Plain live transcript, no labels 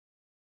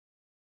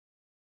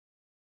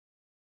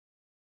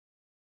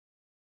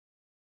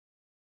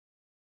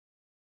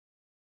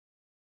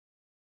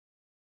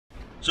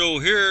So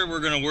here we're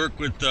going to work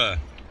with the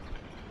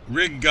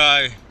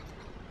Rigguy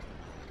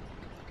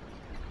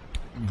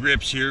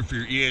grips here for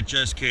your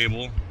EHS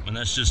cable, and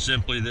that's just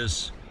simply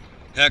this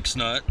hex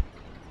nut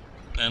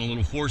and a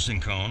little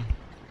forcing cone.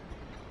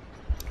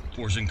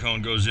 Forcing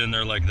cone goes in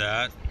there like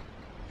that.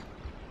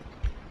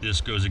 This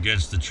goes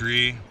against the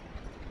tree.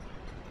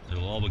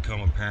 It'll all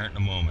become apparent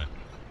in a moment.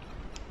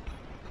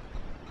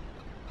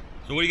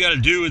 So what you got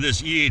to do with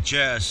this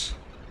EHS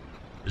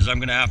is I'm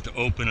going to have to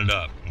open it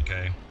up,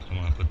 okay? So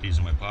I'm going to put these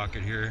in my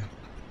pocket here.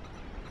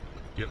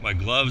 Get my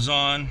gloves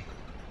on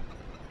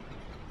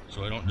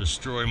so I don't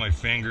destroy my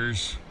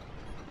fingers.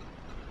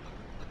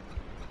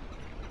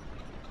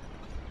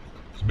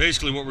 So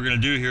basically what we're going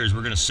to do here is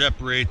we're going to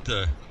separate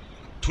the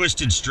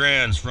twisted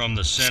strands from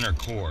the center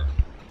core.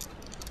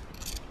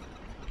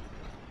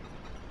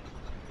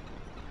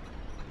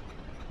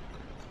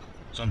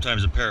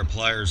 Sometimes a pair of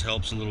pliers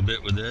helps a little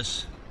bit with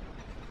this.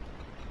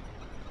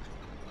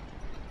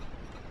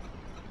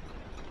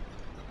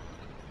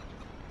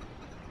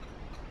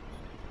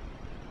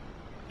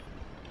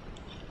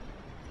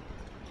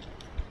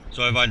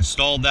 So I've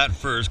installed that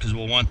first because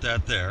we'll want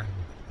that there.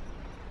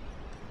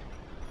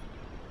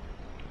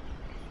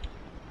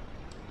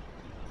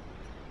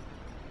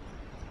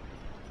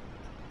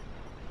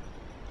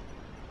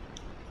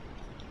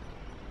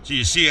 So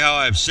you see how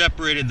I've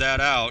separated that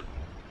out.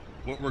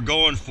 What we're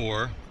going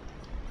for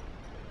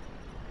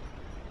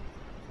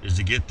is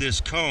to get this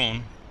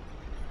cone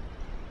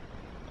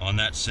on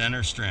that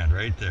center strand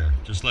right there,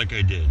 just like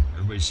I did.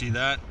 Everybody see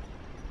that?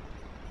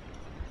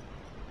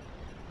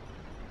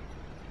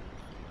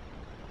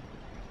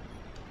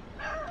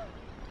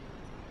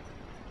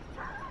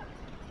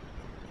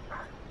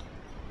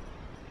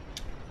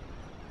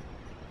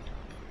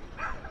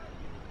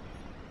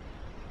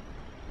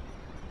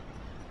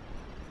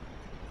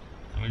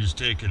 I'm just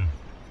taking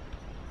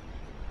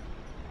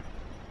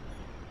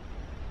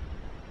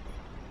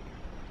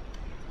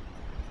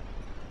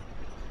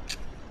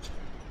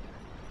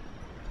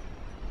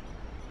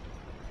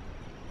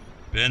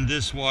bend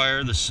this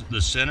wire, the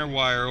center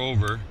wire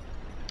over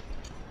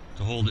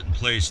to hold it in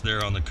place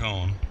there on the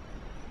cone.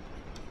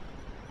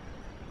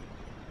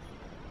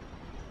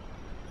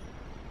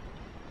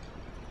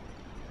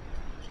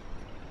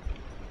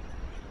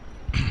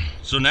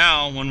 So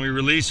now when we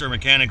release our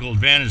mechanical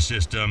advantage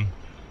system,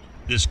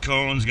 this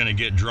cone's going to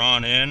get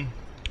drawn in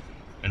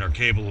and our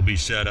cable will be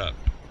set up.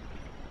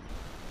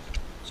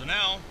 So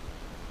now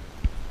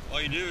all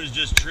you do is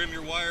just trim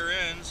your wire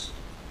ends.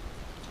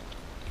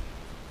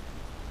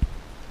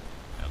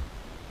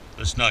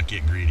 Let's not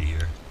get greedy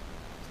here.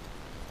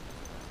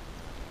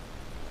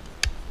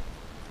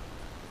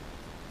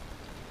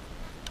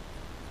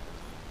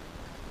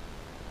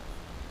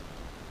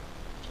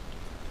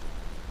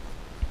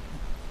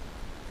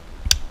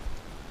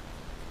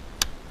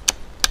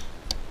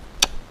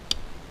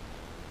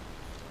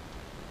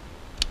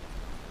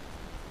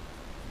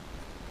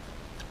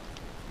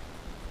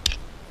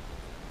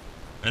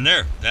 And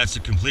there, that's the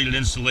completed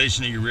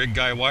installation of your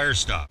Rigguy Wire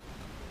Stop.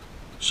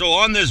 So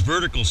on this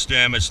vertical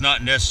stem, it's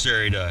not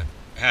necessary to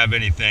have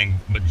anything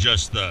but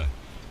just the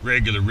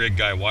regular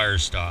Rigguy Wire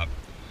Stop.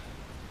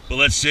 But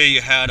let's say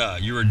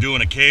you were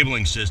doing a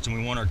cabling system.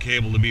 We want our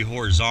cable to be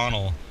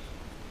horizontal,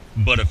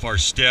 but if our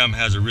stem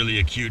has a really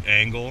acute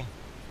angle,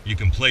 you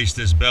can place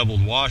this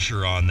beveled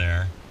washer on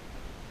there.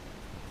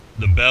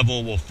 The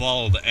bevel will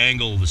follow the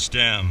angle of the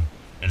stem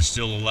and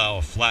still allow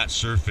a flat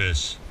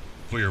surface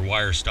for your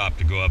wire stop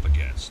to go up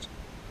against.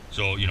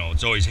 So, you know,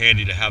 it's always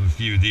handy to have a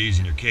few of these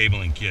in your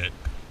cabling kit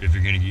if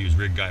you're going to use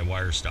Rigguy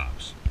Wire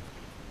Stops.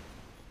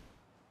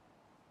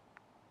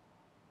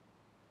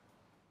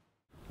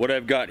 What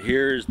I've got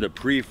here is the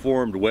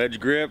preformed wedge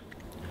grip.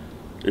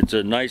 It's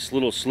a nice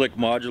little slick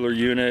modular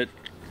unit,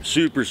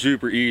 super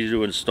easy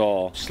to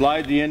install.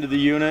 Slide the end of the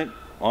unit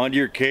onto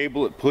your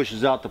cable. It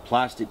pushes out the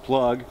plastic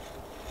plug.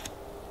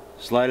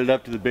 Slide it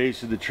up to the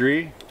base of the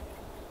tree.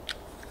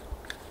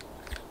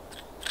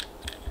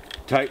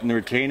 Tighten the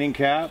retaining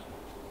cap.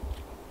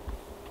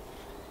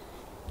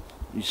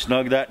 You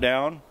snug that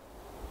down.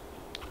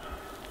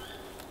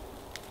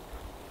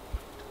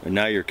 And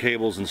now your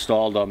cable's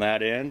installed on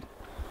that end.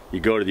 You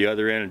go to the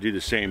other end and do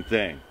the same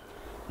thing.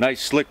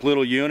 Nice slick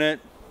little unit.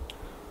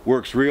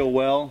 Works real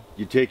well.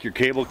 You take your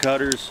cable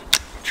cutters,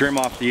 trim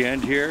off the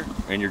end here,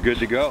 and you're good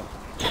to go.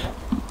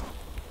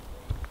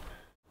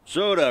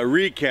 So to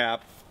recap,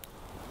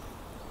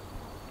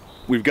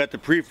 we've got the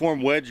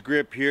preformed wedge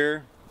grip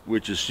here,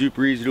 which is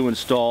super easy to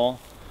install.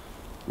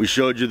 We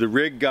showed you the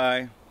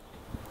Rigguy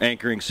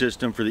anchoring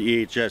system for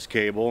the EHS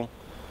cable.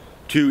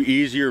 Two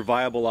easier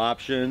viable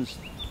options,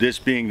 this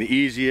being the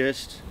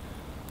easiest,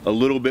 a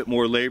little bit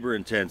more labor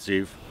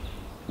intensive.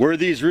 Where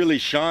these really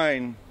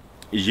shine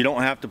is you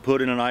don't have to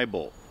put in an eye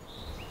bolt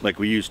like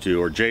we used to,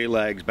 or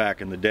J-legs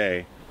back in the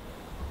day.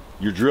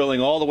 You're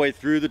drilling all the way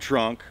through the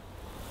trunk,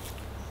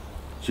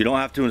 so you don't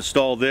have to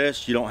install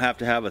this, you don't have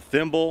to have a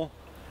thimble,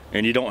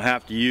 and you don't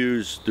have to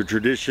use the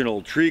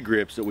traditional tree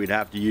grips that we'd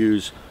have to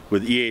use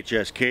with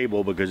EHS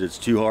cable because it's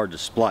too hard to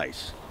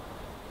splice.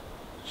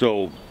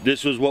 So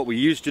this was what we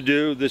used to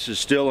do. This is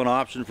still an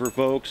option for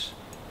folks.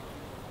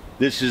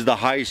 This is the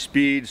high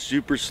speed,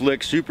 super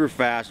slick, super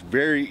fast,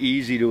 very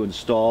easy to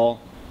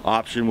install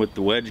option with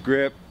the wedge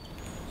grip.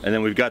 And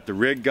then we've got the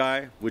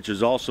Rigguy, which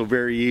is also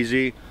very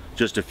easy,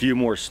 just a few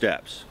more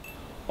steps.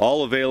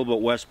 All available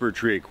at WesSpur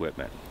Tree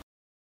Equipment.